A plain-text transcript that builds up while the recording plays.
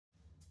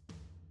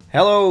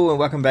Hello and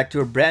welcome back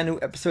to a brand new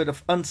episode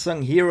of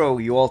Unsung Hero.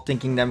 You all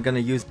thinking that I'm gonna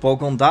use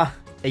Bogonda?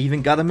 I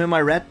even got him in my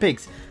red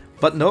picks.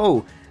 But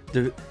no,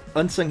 the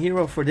Unsung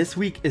Hero for this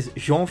week is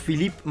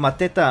Jean-Philippe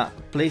Mateta.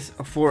 Plays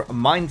for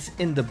Mainz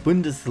in the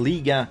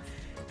Bundesliga.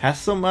 Has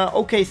some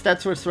okay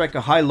stats for a striker,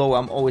 high-low.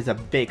 I'm always a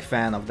big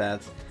fan of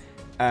that.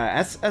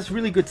 Has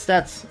really good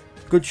stats.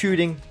 Good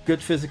shooting,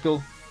 good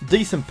physical,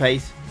 decent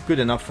pace. Good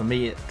enough for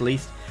me at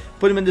least.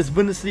 Put him in this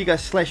Bundesliga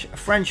 /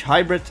 French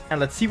hybrid and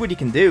let's see what he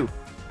can do.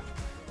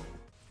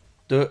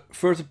 The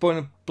first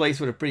opponent plays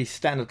with a pretty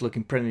standard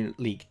looking Premier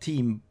League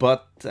team,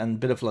 and a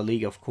bit of La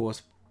Liga of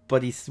course,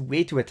 but he's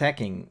way too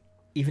attacking.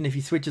 Even if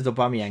he switches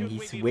Aubameyang,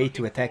 he's way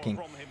too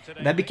attacking.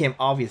 And that became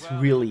obvious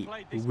really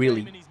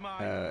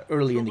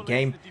early in the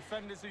game.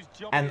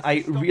 And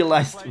I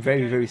realized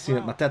very soon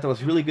that Mateta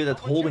was really good at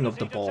holding up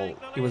the ball.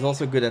 He was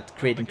also good at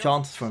creating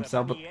chances for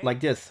himself, but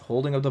like this,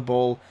 holding up the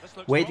ball,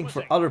 waiting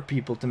for other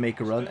people to make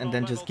a run and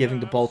then just giving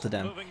the ball to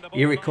them.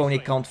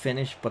 Irikone can't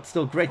finish, but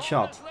still great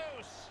shot.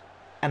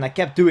 And I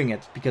kept doing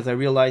it because I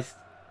realized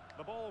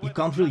you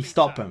can't really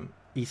stop him.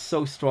 He's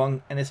so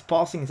strong and his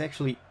passing is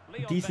actually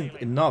decent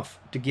enough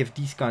to give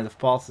these kinds of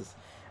passes.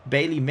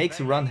 Bailey makes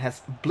a run,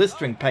 has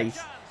blistering pace.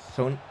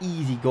 So an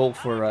easy goal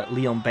for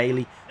Leon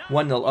Bailey.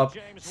 1-0 up.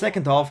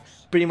 Second half,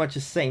 pretty much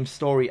the same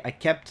story. I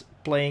kept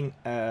playing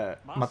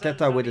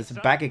Mateta with his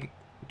back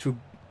to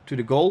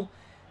the goal.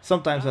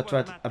 Sometimes I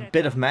tried a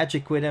bit of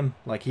magic with him,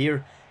 like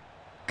here.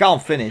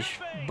 Can't finish,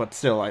 but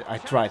still I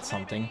tried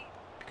something.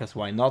 Because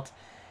why not?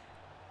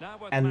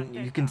 And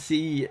you can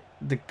see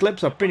the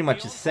clips are pretty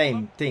much the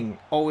same thing.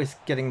 Always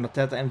getting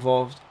Mateta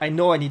involved. I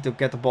know I need to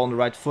get the ball on the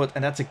right foot,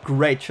 and that's a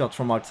great shot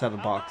from outside the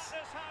box.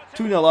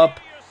 2-0 up.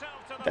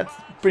 That's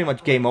pretty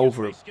much game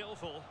over.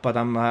 But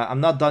I'm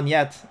not done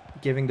yet.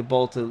 Giving the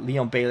ball to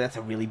Leon Bailey. That's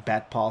a really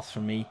bad pass for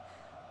me.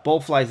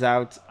 Ball flies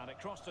out,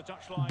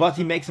 but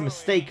he makes a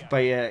mistake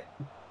by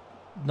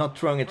not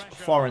throwing it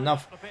far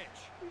enough.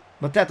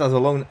 Mateta's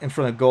alone in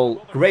front of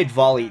goal. Great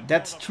volley.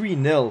 That's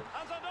 3-0,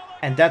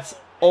 and that's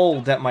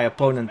all that my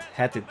opponent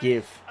had to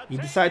give. He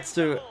decides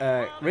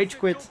to rage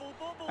quit.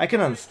 I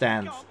can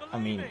understand. I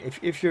mean,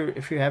 if you're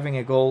having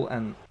a goal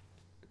and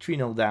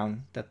 3-0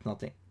 down, that's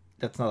not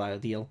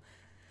ideal.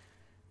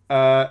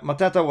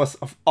 Mateta was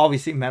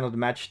obviously man of the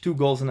match, 2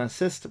 goals and an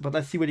assist, but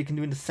let's see what he can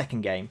do in the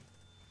second game.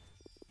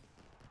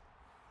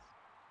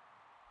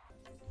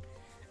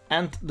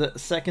 And the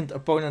second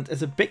opponent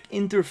is a big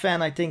Inter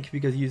fan, I think,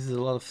 because he uses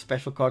a lot of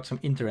special cards from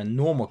Inter and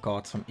normal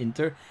cards from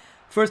Inter.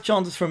 First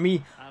chances for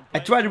me. I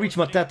try to reach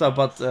Mateta,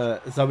 but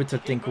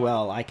Zabitzer think,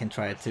 well, I can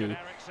try it too.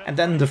 And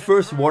then the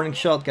first warning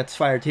shot gets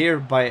fired here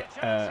by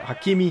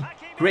Hakimi.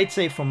 Great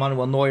save from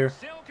Manuel Neuer.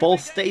 Ball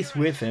stays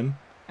with him,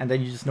 and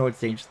then you just know it's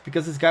dangerous.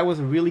 Because this guy was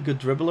a really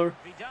good dribbler.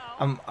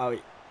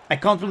 I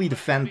can't really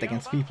defend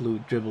against people who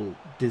dribble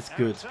this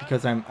good,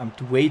 because I'm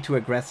way too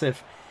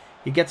aggressive.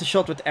 He gets a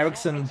shot with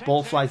Eriksson,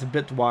 ball flies a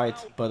bit wide,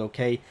 but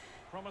okay.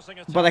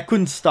 But I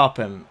couldn't stop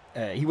him.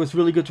 He was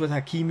really good with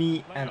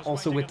Hakimi and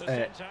also with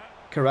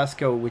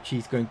Carrasco, which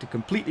he's going to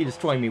completely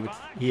destroy me with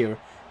here.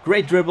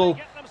 Great dribble.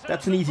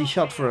 That's an easy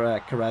shot for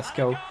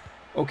Carrasco.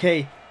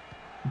 Okay,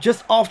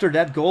 just after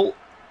that goal,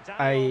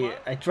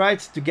 I tried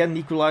to get an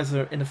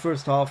equalizer in the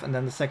first half, and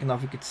then the second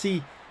half you could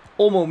see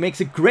Olmo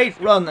makes a great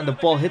run and the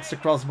ball hits the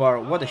crossbar.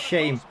 What a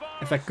shame.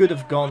 If I could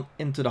have gone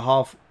into the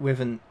half with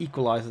an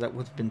equalizer, that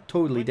would have been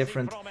totally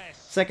different.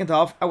 Second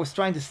half, I was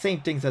trying the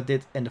same things I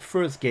did in the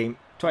first game.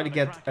 Try to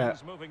get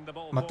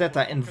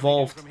Mateta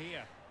involved.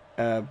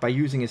 By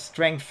using his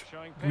strength,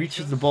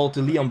 reaches the ball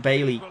to Leon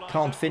Bailey,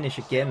 can't finish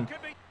again.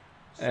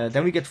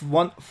 Then we get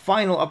one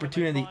final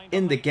opportunity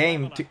in the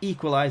game to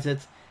equalize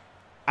it.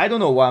 I don't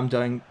know what I'm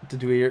going to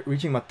do here.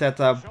 Reaching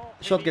Mateta,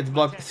 shot gets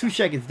blocked,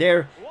 Soucek is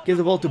there, gives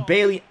the ball to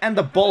Bailey and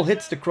the ball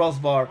hits the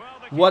crossbar.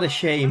 What a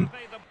shame.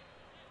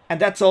 And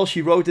that's all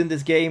she wrote in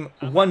this game.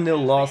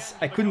 1-0 loss.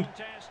 I couldn't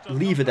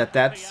leave it at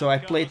that, so I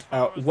played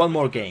one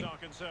more game.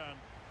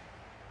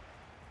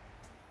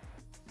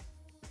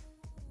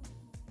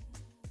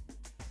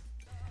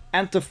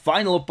 And the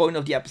final opponent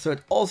of the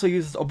episode also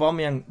uses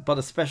Aubameyang, but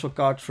a special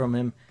card from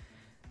him.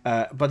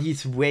 But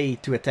he's way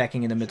too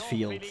attacking in the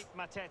midfield.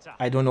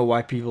 I don't know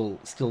why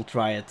people still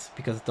try it,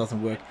 because it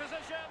doesn't work.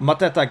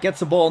 Mateta gets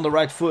the ball on the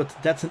right foot.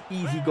 That's an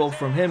easy goal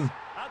from him.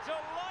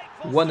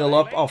 1-0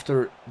 up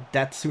after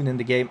that soon in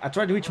the game. I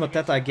tried to reach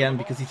Mateta again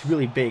because he's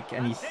really big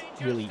and he's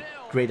really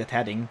great at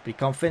heading. But he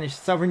can't finish.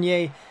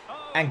 Savernier,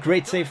 and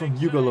great save from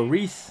Hugo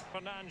Lloris.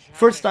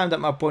 First time that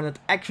my opponent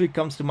actually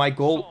comes to my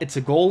goal, it's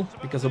a goal,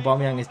 because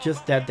Aubameyang is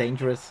just that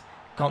dangerous.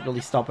 Can't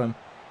really stop him.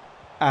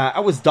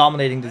 I was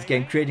dominating this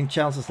game, creating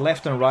chances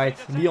left and right.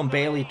 Leon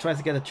Bailey tries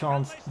to get a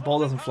chance, ball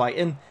doesn't fly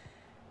in.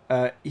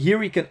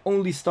 Here he can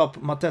only stop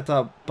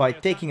Mateta by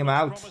taking him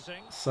out,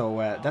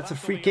 so that's a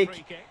free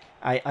kick.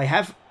 I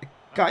have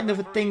kind of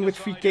a thing with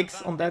free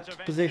kicks on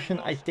that position.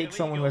 I take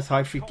someone who has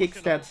high free kick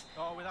stats,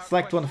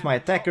 select one of my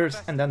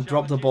attackers, and then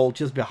drop the ball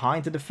just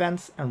behind the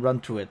defense and run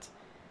through it.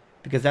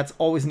 Because that's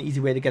always an easy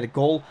way to get a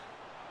goal.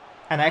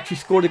 And I actually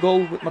scored a goal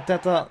with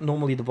Mateta.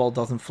 Normally the ball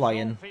doesn't fly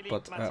in,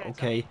 but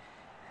okay.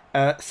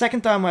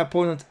 Second time my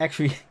opponent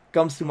actually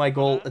comes to my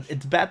goal.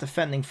 It's bad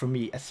defending for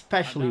me,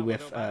 especially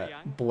with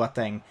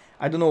Boateng.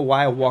 I don't know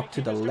why I walked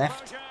to the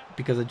left,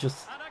 because I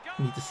just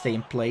need to stay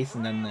in place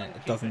and then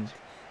it doesn't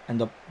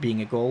end up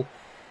being a goal.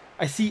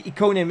 I see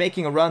Ikone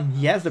making a run.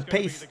 He has the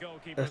pace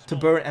to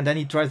burn, and then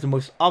he tries the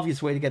most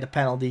obvious way to get a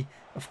penalty.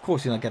 Of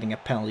course you're not getting a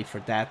penalty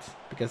for that,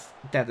 because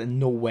that in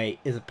no way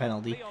is a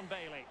penalty.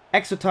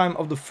 Extra time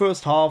of the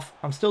first half.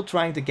 I'm still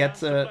trying to get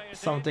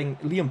something.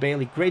 Leon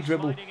Bailey, great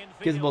dribble.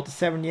 Gives the ball to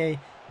Sevigny.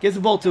 Gives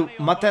the ball to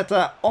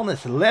Mateta on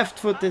his left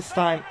foot this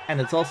time.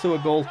 And it's also a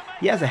goal.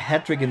 He has a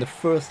hat-trick in the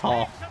first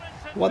half.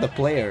 What a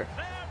player.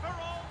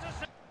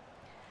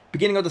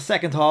 Beginning of the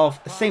second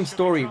half, same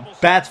story.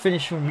 Bad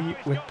finish from me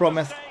with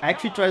Promes. I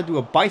actually try to do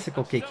a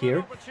bicycle kick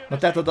here.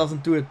 Mateta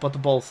doesn't do it, but the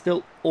ball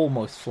still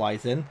almost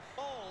flies in.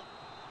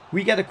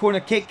 We get a corner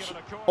kick.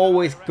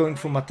 Always going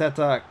for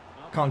Mateta.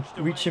 Can't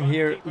reach him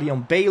here.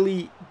 Leon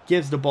Bailey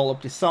gives the ball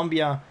up to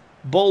Zambia.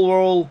 Ball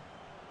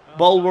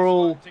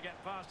roll,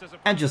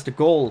 and just a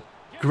goal.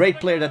 Great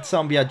player, that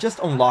Zambia. Just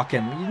unlock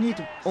him. You need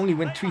to only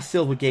win 3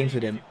 silver games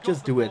with him.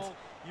 Just do it.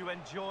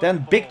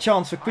 Then big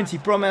chance for Quincy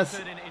Promes.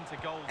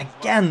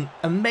 Again,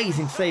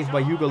 amazing save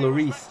by Hugo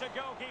Lloris.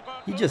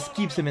 He just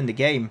keeps him in the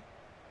game.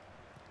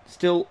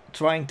 Still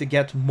trying to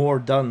get more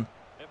done.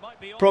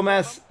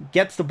 Promes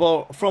gets the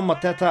ball from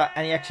Mateta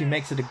and he actually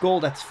makes it a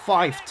goal. That's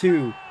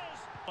 5-2.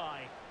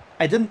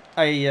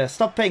 I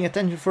stopped paying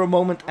attention for a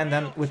moment, and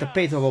then with the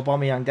pace of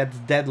Aubameyang, that's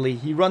deadly.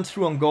 He runs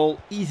through on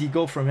goal, easy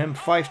goal from him.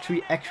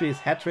 5-3 actually is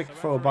hat-trick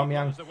for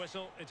Aubameyang.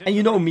 And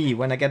you know me,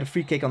 when I get a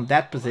free kick on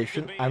that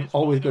position, I'm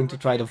always going to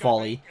try to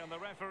volley.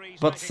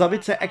 But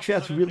Sabitzer actually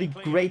has really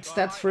great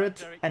stats for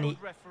it, and he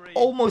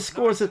almost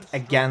scores it.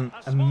 Again,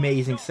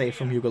 amazing save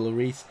from Hugo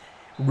Lloris.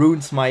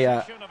 Ruins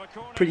my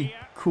pretty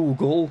cool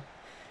goal.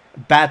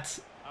 Bad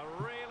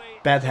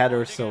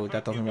header, so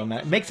that doesn't really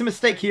matter. Makes a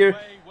mistake here.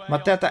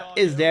 Mateta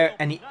is there,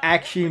 and he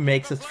actually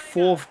makes his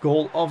 4th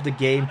goal of the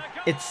game.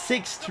 It's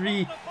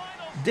 6-3.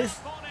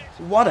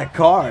 What a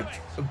card.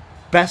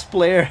 Best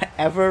player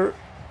ever.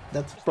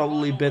 That's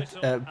probably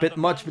a bit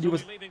much, but he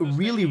was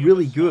really,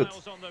 really good.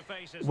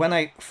 When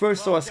I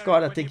first saw his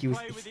card, I think he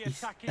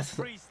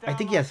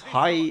has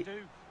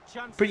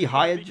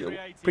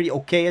pretty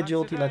okay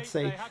agility, let's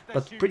say,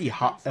 but pretty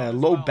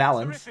low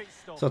balance.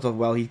 So I thought,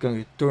 well, he's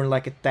going to turn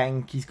like a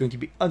tank. He's going to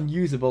be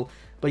unusable,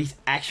 but he's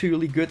actually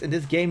really good. In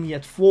this game, he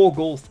had 4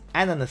 goals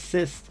and an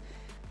assist.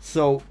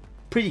 So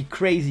pretty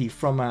crazy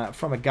from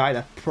a guy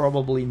that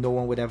probably no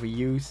one would ever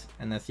use.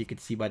 And as you can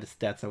see by the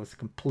stats, I was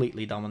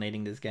completely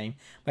dominating this game.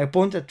 My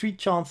opponent had 3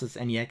 chances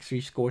and he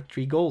actually scored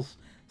 3 goals.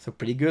 So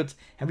pretty good.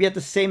 And we had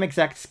the same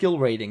exact skill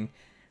rating.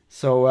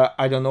 So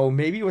I don't know,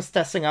 maybe he was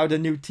testing out a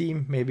new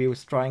team. Maybe he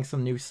was trying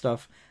some new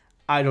stuff.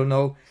 I don't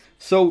know.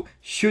 So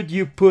should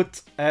you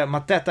put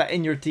Mateta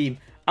in your team?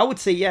 I would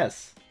say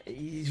yes.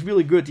 He's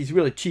really good. He's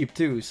really cheap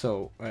too.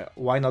 So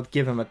why not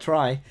give him a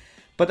try?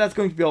 But that's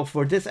going to be all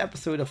for this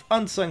episode of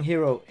Unsung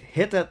Hero.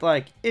 Hit that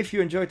like if you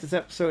enjoyed this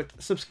episode.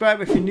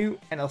 Subscribe if you're new.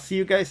 And I'll see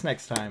you guys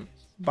next time.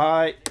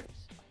 Bye.